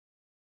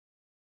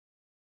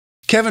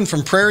Kevin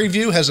from Prairie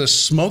View has a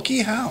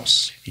smoky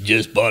house. He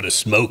just bought a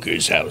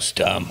smoker's house,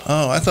 Tom.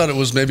 Oh, I thought it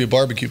was maybe a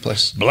barbecue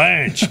place.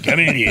 Blanche, come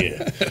in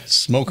here.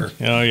 Smoker.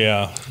 Oh,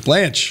 yeah.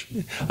 Blanche.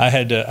 I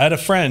had a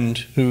friend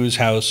whose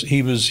house, he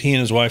and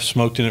his wife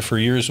smoked in it for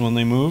years when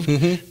they moved.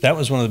 That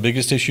was one of the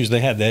biggest issues they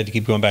had. They had to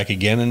keep going back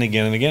again and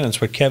again and again. That's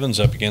what Kevin's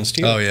up against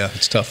here. Oh, yeah,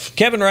 it's tough.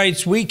 Kevin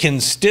writes, we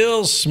can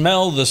still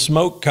smell the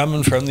smoke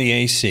coming from the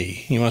AC.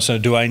 He wants to know,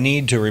 do I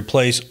need to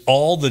replace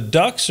all the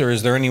ducts, or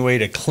is there any way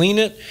to clean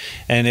it?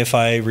 And if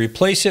I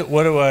replace it,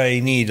 what do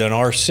I need, an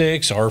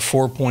R6,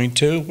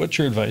 R4.2? What's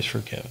your advice for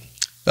Kevin?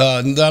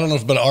 I don't know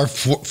if, but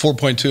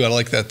R4.2, I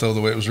like that, though,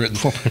 the way it was written.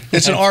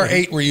 It's an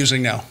R8 we're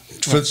using now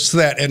for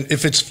that. And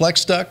if it's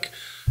flex duct,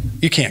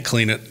 you can't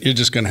clean it. You're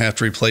just going to have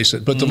to replace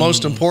it. But the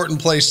most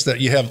important place that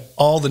you have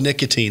all the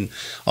nicotine,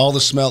 all the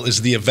smell,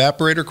 is the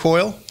evaporator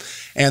coil.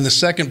 And the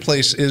second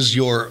place is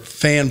your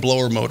fan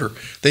blower motor.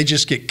 They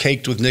just get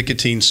caked with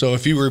nicotine. So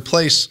if you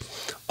replace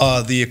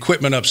the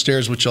equipment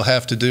upstairs, which you'll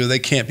have to do, they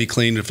can't be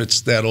cleaned if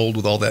it's that old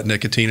with all that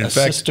nicotine. In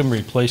fact, system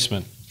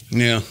replacement.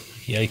 Yeah.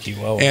 Yikey,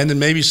 well. And then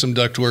maybe some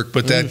duct work,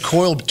 but that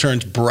coil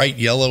turns bright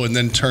yellow and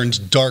then turns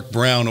dark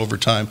brown over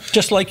time.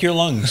 Just like your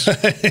lungs.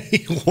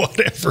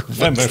 Whatever.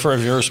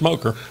 If you're a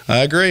smoker. I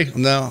agree.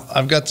 Now,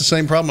 I've got the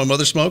same problem. My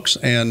mother smokes,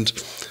 and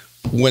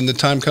when the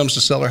time comes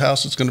to sell her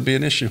house, it's going to be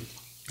an issue.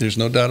 There's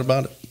no doubt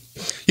about it.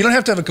 You don't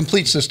have to have a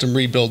complete system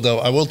rebuild, though.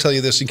 I will tell you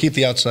this: you keep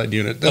the outside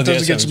unit. That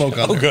doesn't get smoke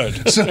on there. Oh,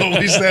 good. So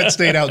at least that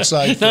stayed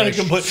outside. Not a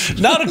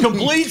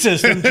complete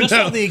system, just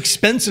all the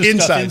expensive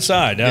stuff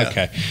inside. Yeah.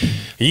 Okay.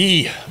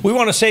 We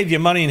want to save you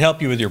money and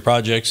help you with your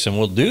projects, and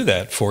we'll do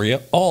that for you.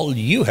 All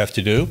you have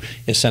to do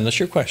is send us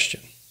your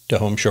question to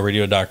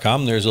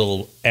HomeShowRadio.com. There's a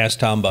little Ask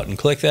Tom button.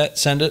 Click that,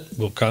 send it.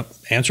 We'll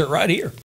answer it right here.